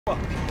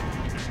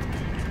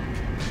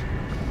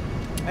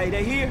Hey,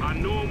 they here? I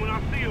know them when I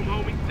see them,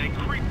 homie. They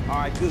creep. All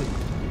right, good.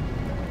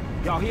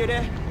 Y'all hear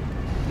that?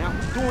 Now,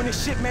 who's doing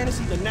this shit, man? It's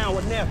either now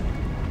or never.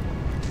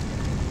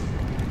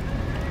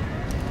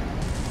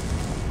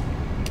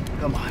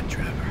 Come on,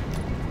 Trevor.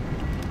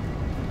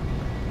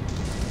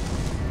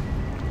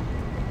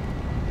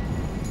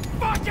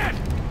 Fuck it!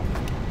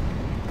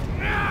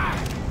 Ah!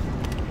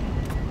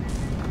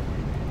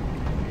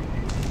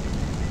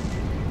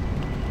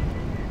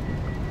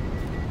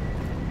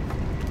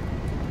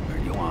 Where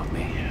do you want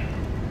me?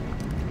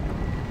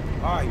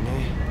 All right,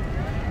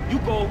 man. You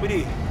go over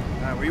there.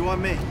 All right, where you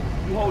want me?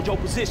 You hold your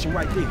position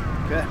right there.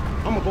 Okay.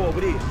 I'm gonna go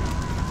over there.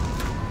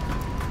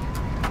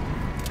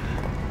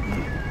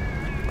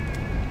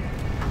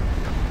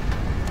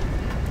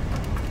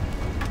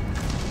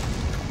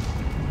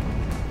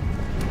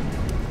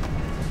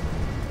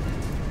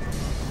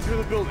 Through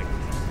the building.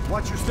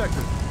 Watch your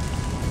sector.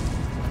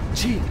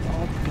 Gee,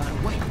 dog, you gotta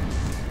wait.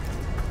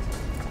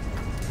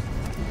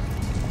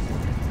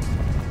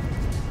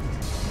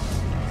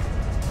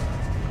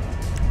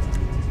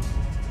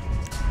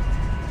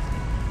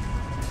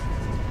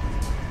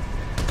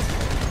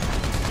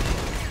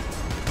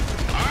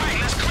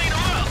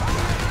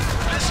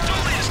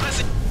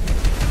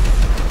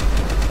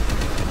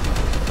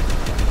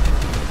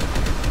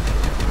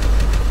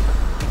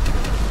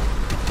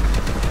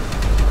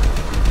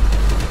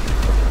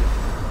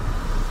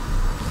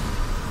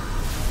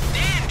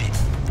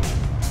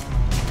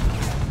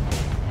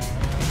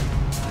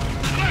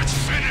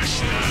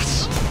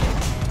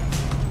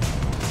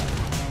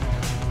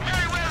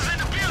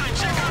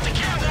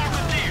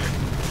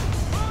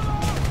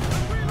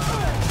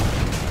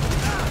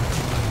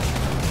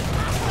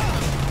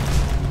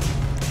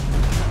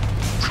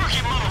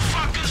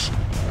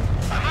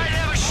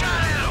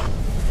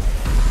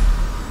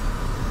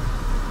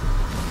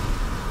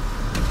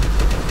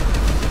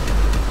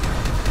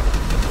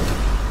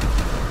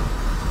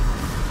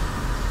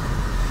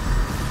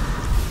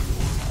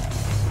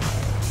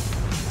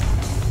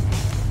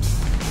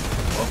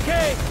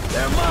 Okay,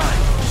 they're mine.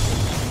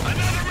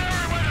 Another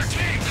Merryweather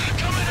team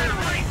coming in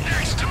right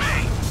next to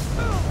me.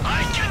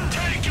 I can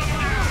take them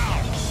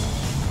now.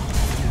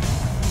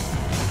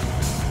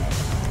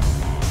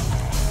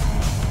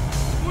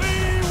 We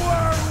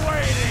were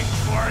waiting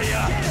for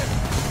you.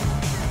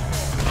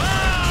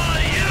 Oh,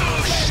 you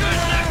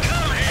shouldn't have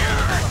come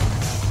here.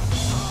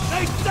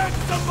 They sent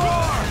some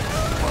more.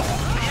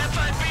 The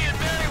FIB and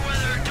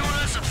Merryweather are doing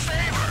us a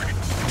favor,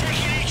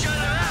 taking each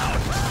other out.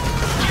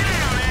 Get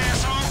out,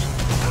 asshole.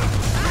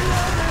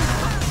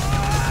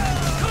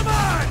 Come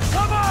on!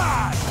 Come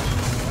on!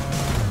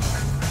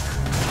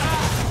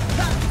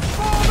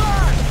 Hold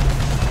on!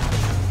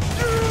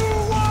 You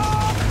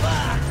are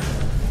back!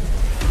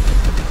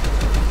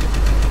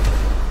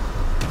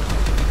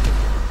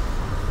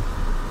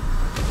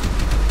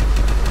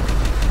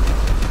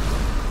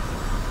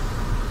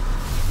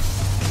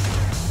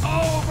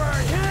 Over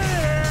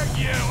here,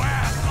 you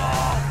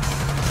asshole!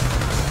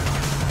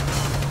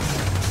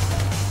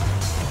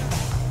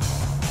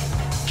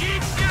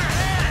 Keep your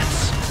heads!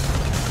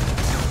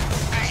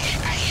 Hey,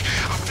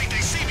 I think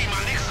they see me,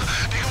 my nigga.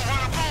 They gonna run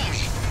up on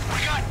me. We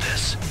got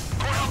this.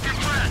 Go help your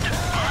friend.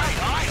 All right,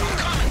 I'm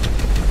coming.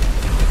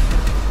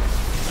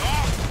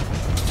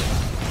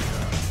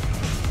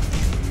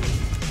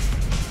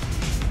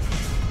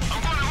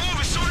 I'm gonna move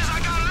as soon as I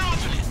got an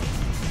opening.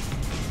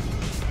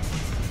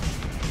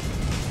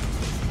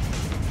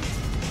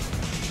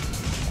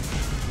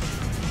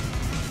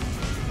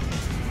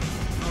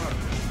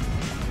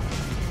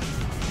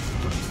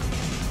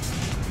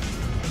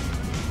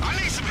 I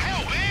need some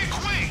help, man,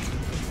 quick!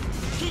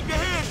 Keep your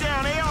head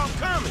down, they all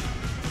coming.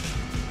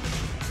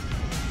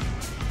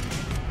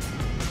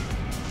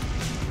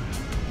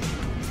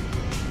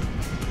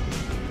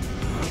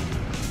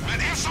 Man,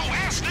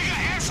 SOS,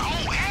 nigga,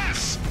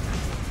 SOS!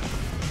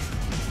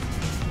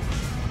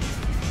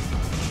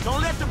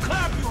 Don't let them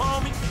clap you,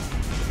 homie.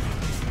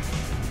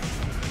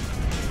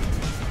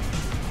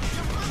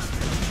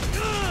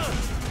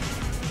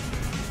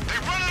 They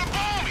running up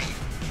on me.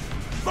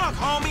 Fuck,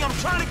 homie, I'm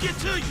trying to get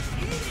to you.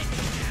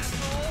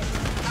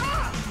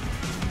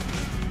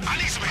 I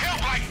need some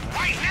help, like,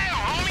 right now,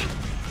 homie.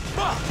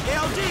 Fuck,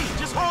 LD,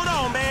 just hold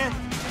on, man.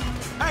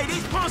 Hey,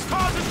 these punks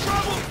causing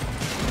trouble.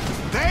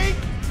 They?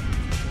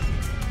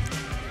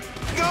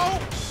 Go.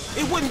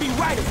 It wouldn't be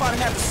right if I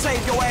didn't have to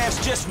save your ass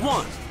just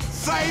once.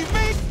 Save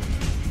me?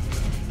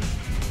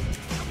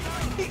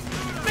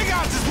 Nigga,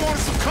 I just wanted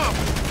some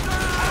company.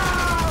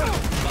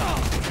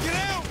 Get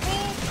out,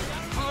 fool!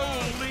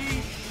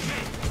 Holy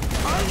shit!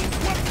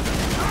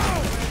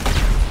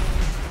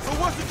 So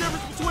what's the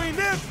difference between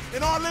this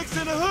and our licks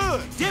in the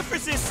hood?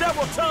 Difference is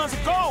several tons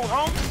of gold,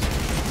 homie.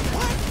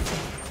 What?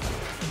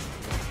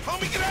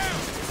 Homie, get out!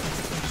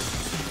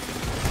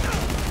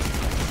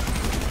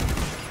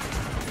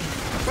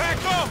 Back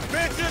off,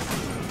 bitches!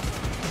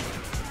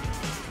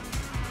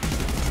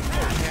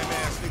 Damn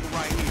ass nigga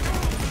right here.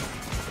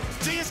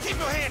 Genius, keep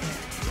your hand down.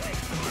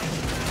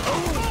 Oh,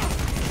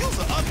 he was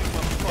an ugly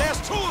motherfucker. There's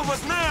two of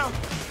us now.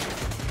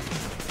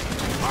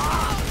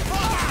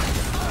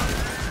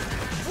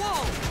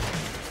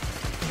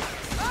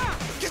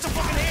 Get your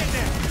fucking hand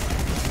down!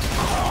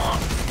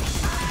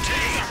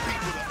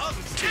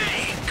 T,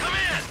 come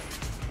in!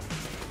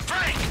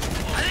 Frank,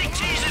 I think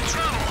T's in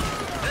trouble.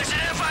 There's an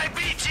FIB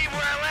team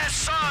where I last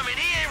saw him and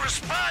he ain't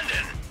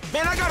responding.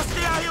 Man, I gotta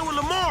stay out here with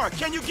Lamar.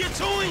 Can you get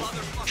to him?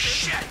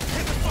 Shit!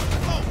 Hit the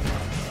fucking boat!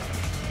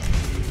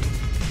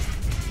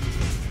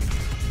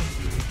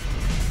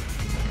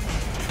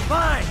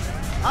 Fine!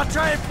 I'll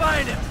try and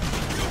find him!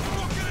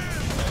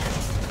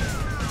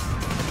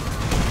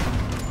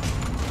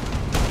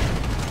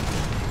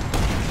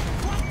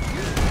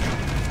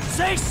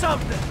 Say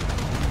something!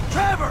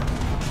 Trevor!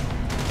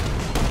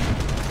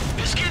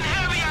 It's getting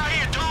heavy out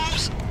here,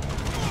 dudes!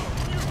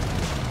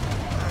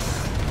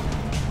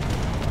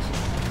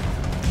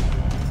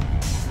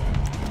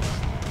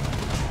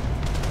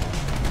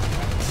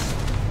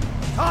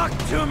 Talk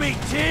to me,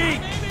 T!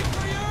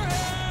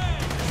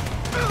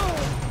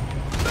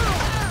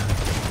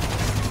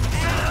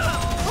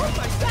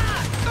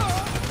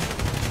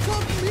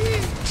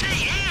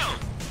 T.M.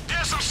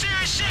 There's some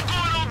serious shit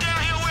going on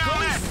down here where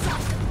I'm at.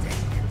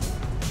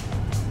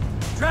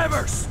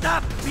 Trevor,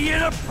 stop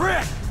being a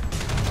prick!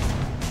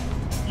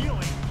 You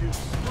ain't too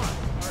smart,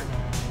 are you?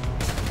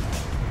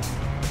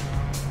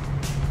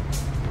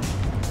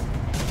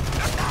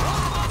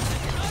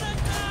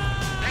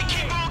 They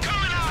keep on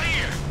coming out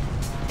here.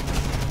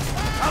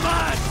 Come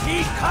on,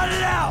 T, cut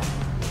it out!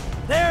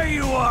 There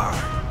you are!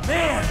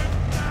 Man,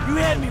 you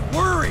had me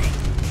worried!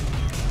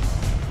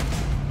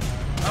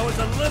 I was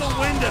a little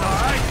winded, all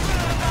right?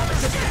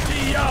 Mr.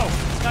 T.O.,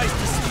 it's nice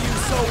to see you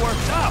so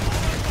worked up.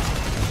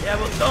 Yeah,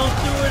 well, don't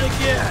do it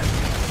again.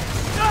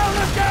 No,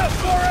 look out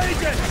for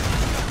Agent!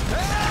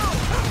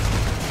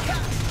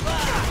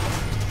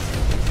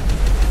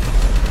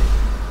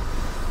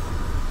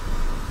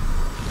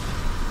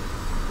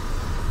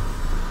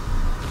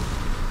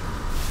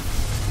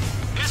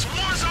 It's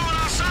war zone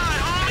outside,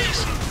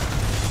 homies.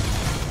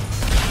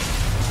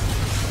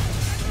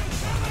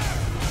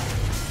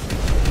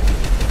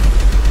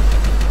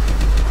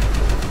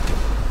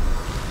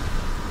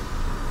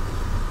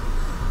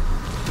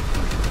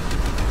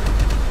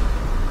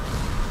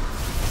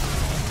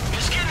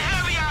 It's getting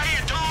heavy out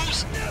here,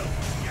 dudes.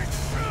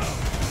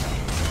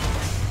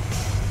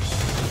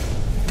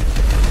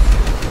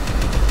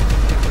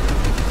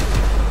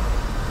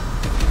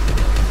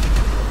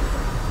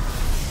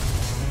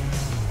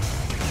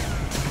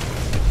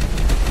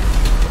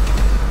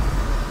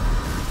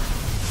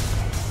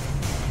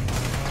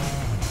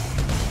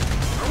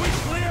 Are we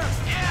clear?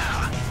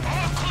 Yeah,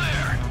 all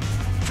clear.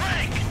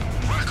 Frank,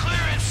 we're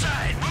clear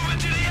inside. Moving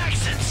to the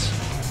exits.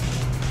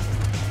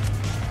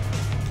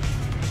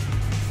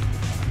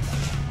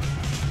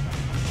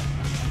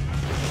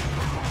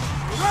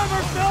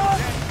 Trevor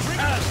Phillips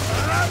has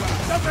left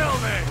the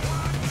building!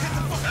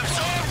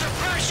 Absorb the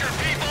pressure,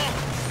 people.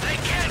 They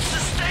can't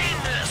sustain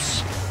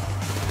this.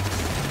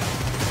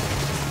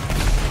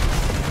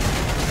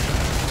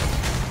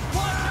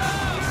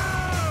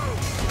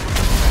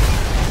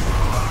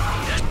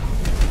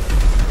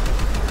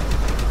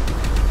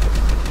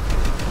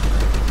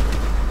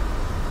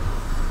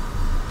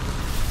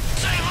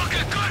 This ain't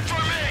looking good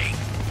for me.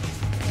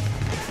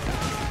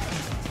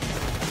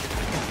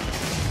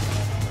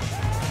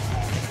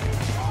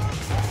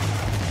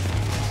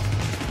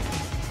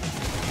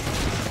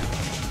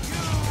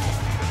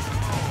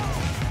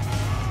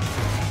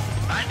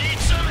 I need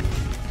some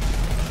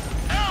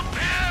help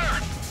here.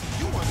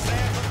 You want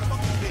sad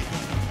motherfucking bitch.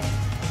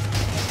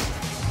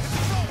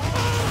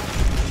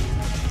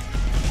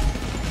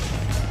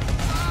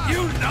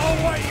 You know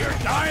what you're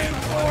dying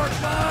for,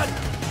 bud?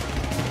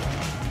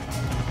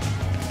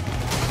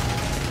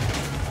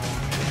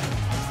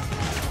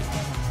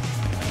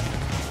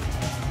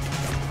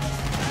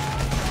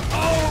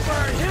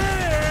 Over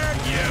here,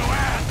 you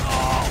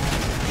asshole!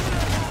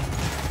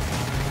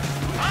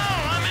 Oh,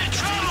 I'm in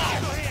trouble.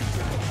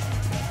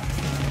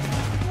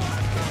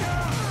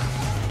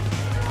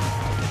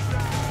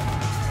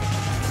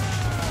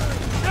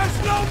 There's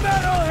no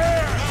metal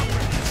here!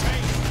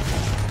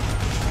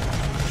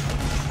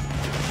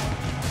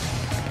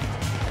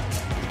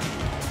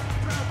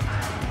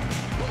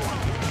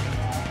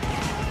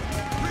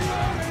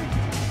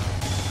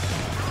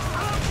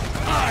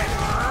 I'm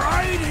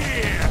right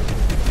here!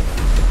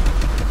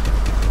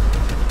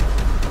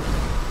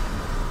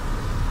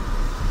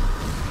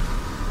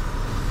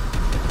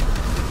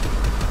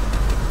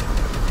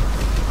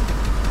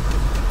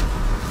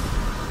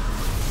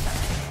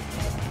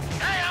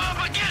 Hey, I'm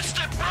up against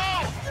it, bro.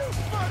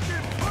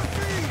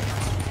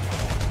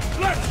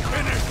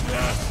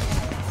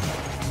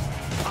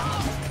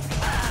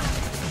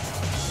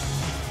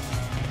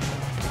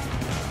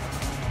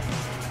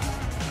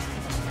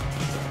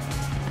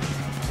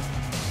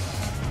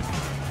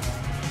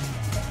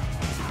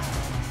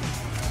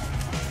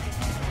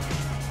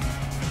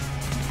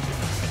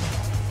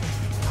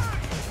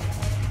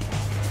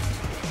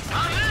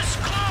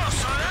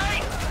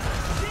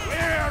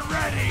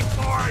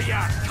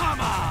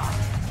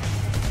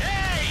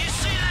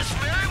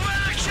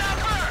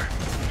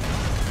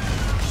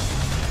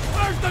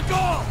 the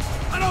goal?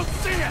 I don't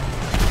see it!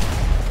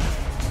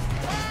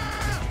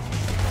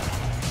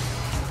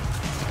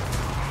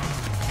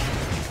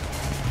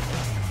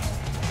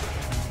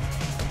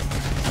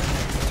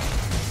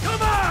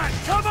 Come on!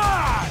 Come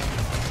on!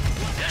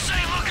 This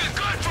ain't looking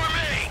good for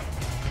me!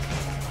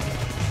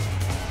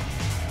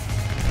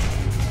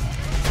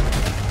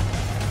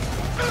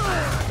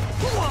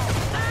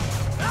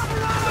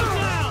 Alvarado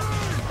down!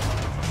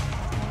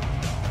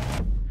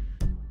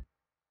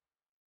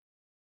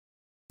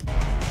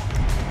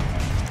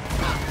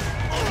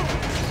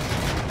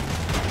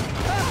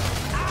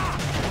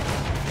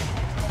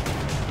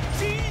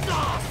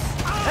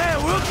 Hey,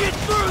 we'll get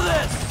through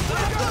this!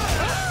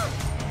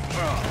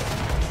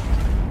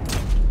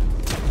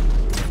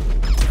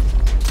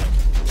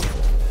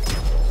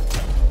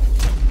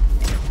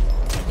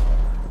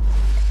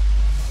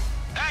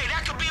 Hey,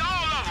 that could be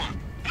all of them!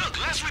 Look,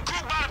 let's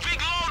regroup by the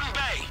big loading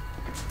bay!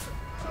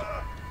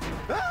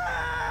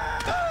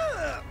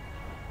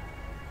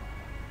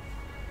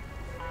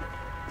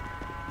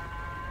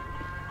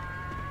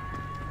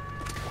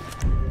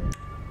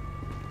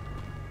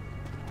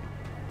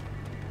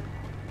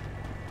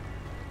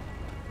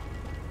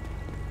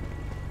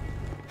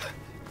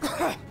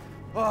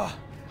 Oh,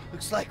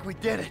 looks like we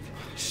did it.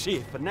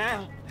 Shit, for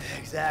now.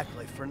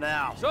 Exactly, for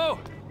now. So,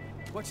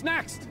 what's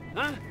next,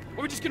 huh?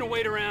 Are we just gonna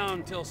wait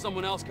around till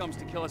someone else comes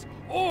to kill us?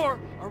 Or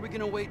are we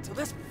gonna wait till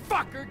this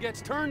fucker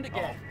gets turned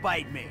again? Oh,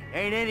 bite me.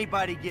 Ain't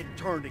anybody getting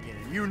turned again,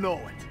 and you know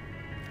it.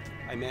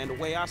 Hey, man, the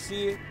way I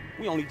see it,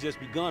 we only just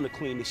begun to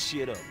clean this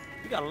shit up.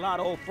 We got a lot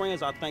of old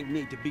friends I think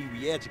need to be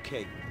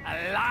re-educated.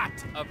 A lot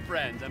of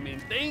friends. I mean,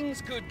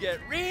 things could get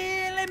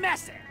really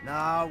messy.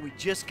 No, we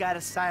just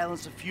gotta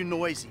silence a few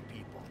noisy people.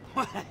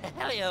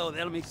 Hell yeah,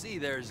 let me see.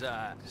 There's,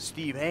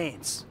 Steve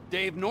Haynes.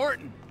 Dave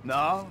Norton.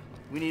 No,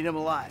 we need him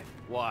alive,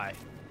 Why?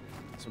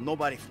 so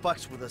nobody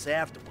fucks with us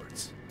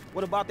afterwards.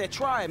 What about that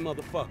triad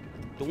motherfucker?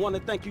 The one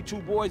that think you two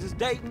boys is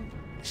dating?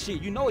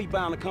 Shit, you know he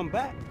bound to come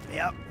back.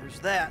 Yep, there's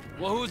that.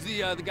 Well, who's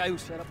the guy who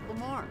set up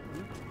Lamar?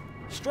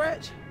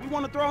 Stretch, we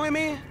want to throw him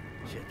in?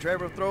 Shit,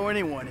 Trevor will throw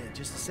anyone in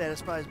just to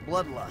satisfy his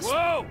bloodlust.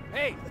 Whoa!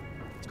 Hey!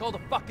 It's called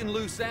a fucking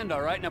loose end,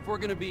 all right? Now, if we're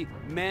gonna be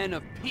men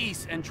of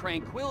peace and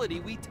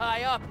tranquility, we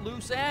tie up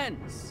loose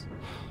ends.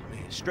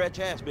 Man, Stretch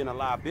has been a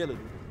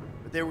liability.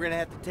 But they were gonna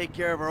have to take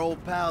care of our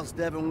old pals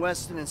Devin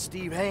Weston and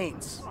Steve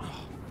Haynes.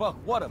 Oh, fuck,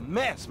 what a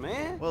mess,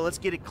 man. Well, let's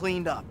get it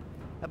cleaned up.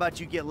 How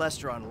about you get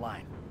Lester on the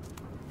line?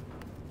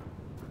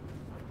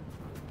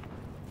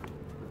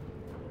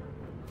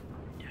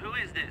 Who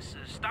is this?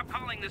 Stop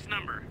calling this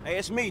number. Hey,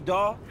 it's me,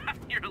 dawg.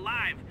 You're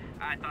alive.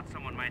 I thought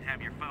someone might have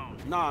your phone.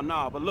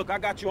 Nah, but look, I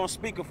got you on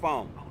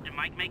speakerphone. Oh, did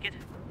Mike make it?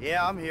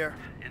 Yeah, I'm here.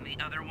 And the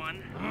other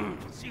one?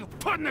 See you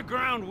putting the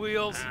ground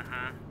wheels.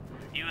 Uh-huh.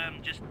 You,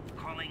 just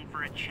calling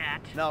for a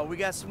chat? No, we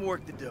got some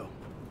work to do.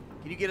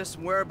 Can you get us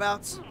some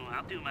whereabouts? Oh,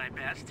 I'll do my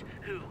best.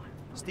 Who?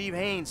 Steve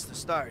Haynes to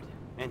start.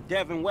 And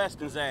Devin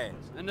Weston's ass.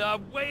 And,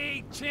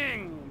 Wei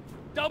Cheng.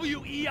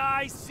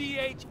 W-E-I-C-H-E-N-G.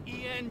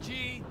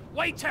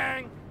 Wei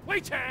Cheng.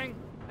 Wei Cheng.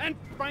 And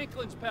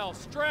Franklin's pal,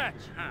 Stretch.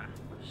 Huh.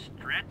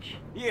 Stretch?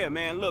 Yeah,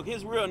 man, look,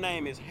 his real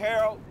name is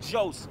Harold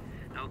Joseph.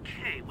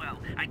 Okay, well,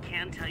 I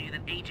can tell you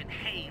that Agent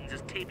Haynes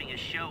is taping a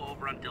show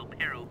over on Del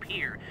Perro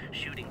Pier.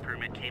 Shooting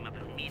permit came up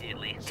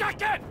immediately.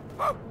 Shut it!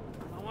 I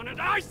wanted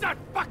to ice that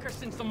fucker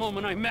since the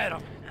moment I met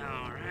him.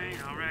 All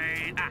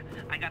right. Ah,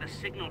 I got a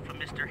signal from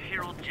Mr.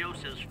 Harold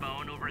Joseph's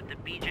phone over at the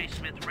B.J.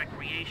 Smith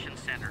Recreation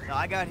Center. No,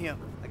 I got him.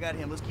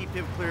 Let's keep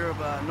him clear of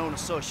known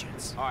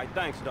associates. All right,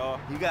 thanks, dawg.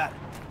 You got it.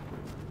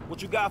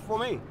 What you got for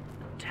me?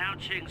 Tao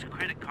Ching's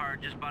credit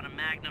card just bought a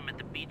Magnum at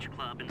the beach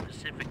club in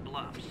Pacific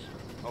Bluffs.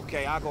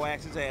 Okay, I'll go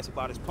ask his ass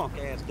about his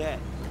punk-ass dad.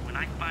 When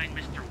I find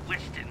Mr.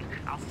 Weston,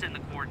 I'll send the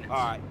coordinates. All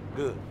right,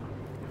 good.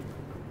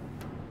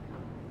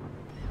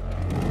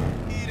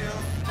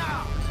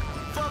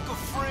 Fuck a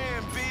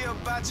friend, be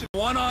about your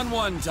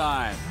One-on-one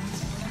time.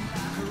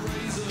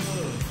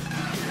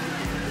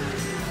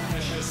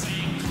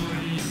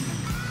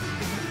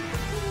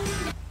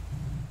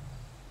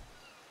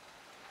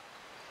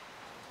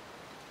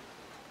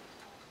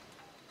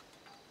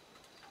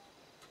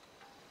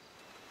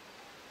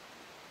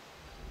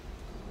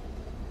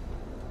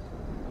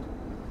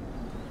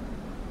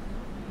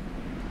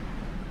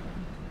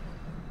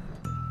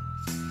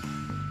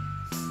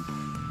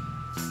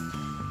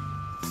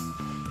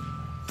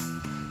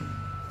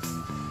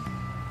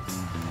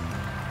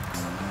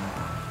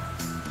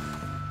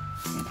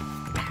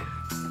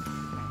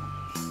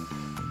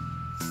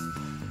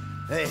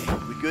 Hey,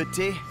 we good,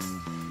 T?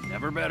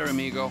 Never better,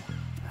 amigo.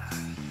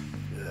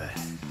 Good.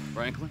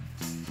 Franklin?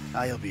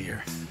 I'll be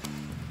here.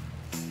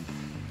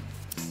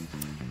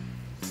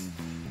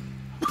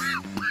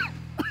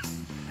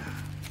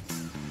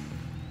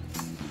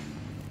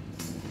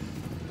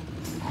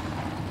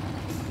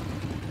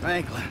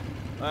 Franklin,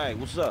 Hey,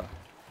 what's up?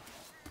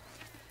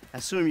 I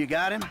assume you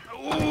got him?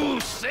 Ooh,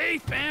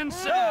 safe and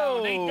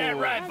sound. Ain't that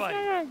right, buddy?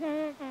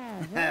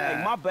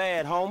 Hey, my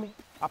bad, homie.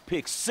 I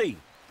picked C.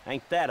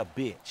 Ain't that a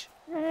bitch?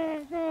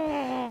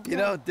 You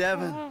know,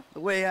 Devin, the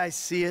way I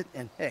see it,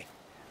 and hey,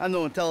 I'm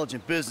no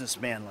intelligent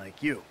businessman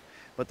like you.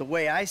 But the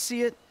way I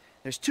see it,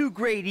 there's two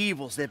great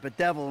evils that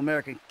bedevil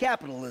American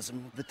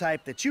capitalism of the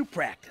type that you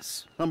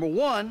practice. Number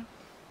one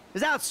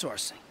is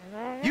outsourcing.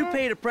 You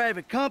paid a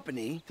private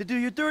company to do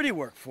your dirty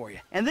work for you.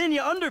 And then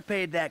you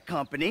underpaid that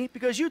company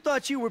because you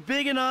thought you were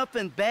big enough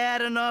and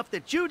bad enough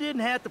that you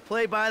didn't have to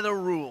play by the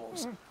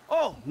rules.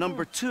 Oh,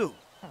 number two,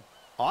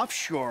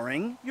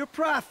 offshoring your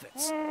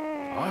profits.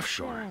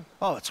 Offshore?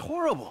 Oh, it's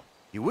horrible.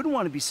 You wouldn't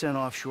want to be sent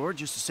offshore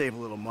just to save a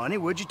little money,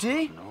 would you,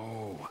 T?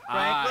 No,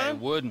 Franklin? I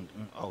wouldn't.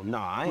 Oh,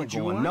 nah, I ain't Would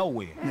you going want?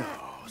 nowhere. No,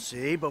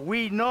 see, but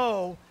we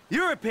know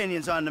your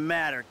opinions on the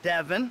matter,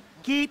 Devin.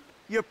 Keep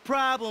your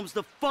problems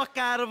the fuck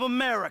out of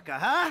America,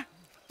 huh?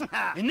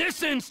 In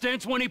this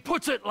instance, when he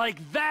puts it like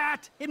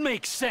that, it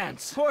makes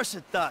sense. Of course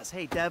it does.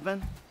 Hey,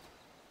 Devin.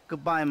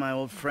 Goodbye, my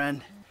old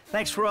friend.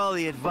 Thanks for all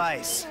the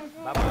advice.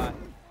 Bye-bye.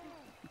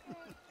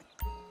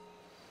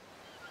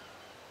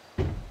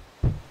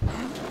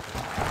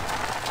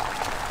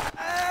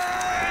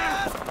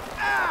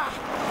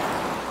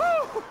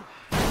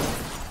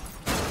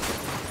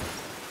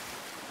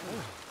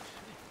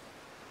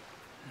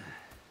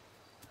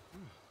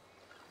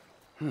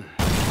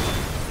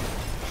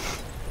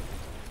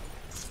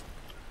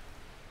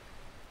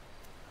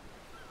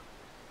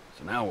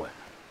 So now what?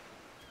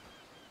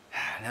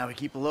 Now we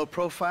keep a low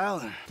profile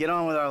and get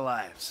on with our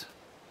lives.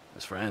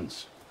 As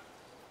friends?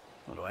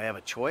 Well, do I have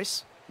a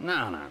choice?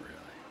 No, not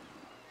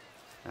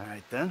really. All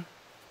right, then.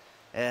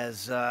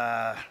 As,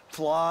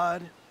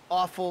 flawed,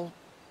 awful,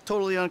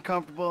 totally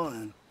uncomfortable,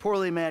 and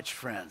poorly matched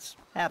friends.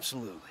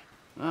 Absolutely.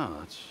 Oh,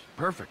 that's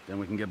perfect. Then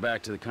we can get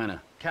back to the kind of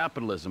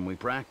capitalism we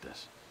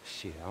practice.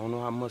 Shit, I don't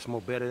know how much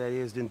more better that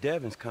is than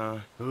Devin's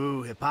kind.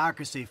 Ooh,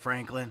 hypocrisy,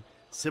 Franklin.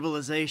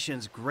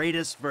 Civilization's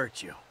greatest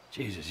virtue.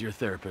 Jesus, your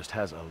therapist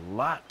has a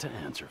lot to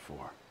answer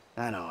for.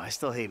 I know, I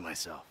still hate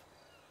myself.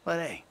 But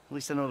hey, at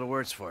least I know the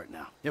words for it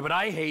now. Yeah, but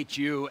I hate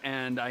you,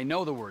 and I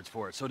know the words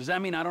for it. So does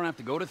that mean I don't have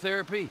to go to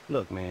therapy?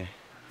 Look, man,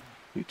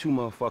 you two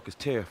motherfuckers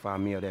terrify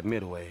me of that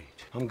middle age.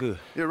 I'm good.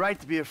 You're right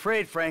to be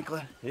afraid,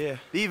 Franklin. Yeah.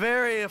 Be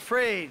very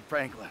afraid,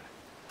 Franklin.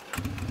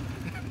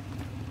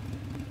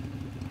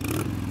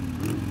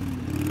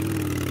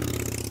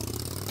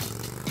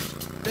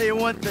 Tell you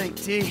one thing,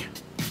 T.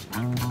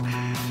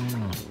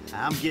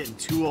 I'm getting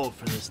too old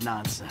for this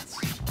nonsense.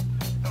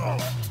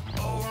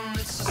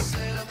 It's a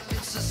setup.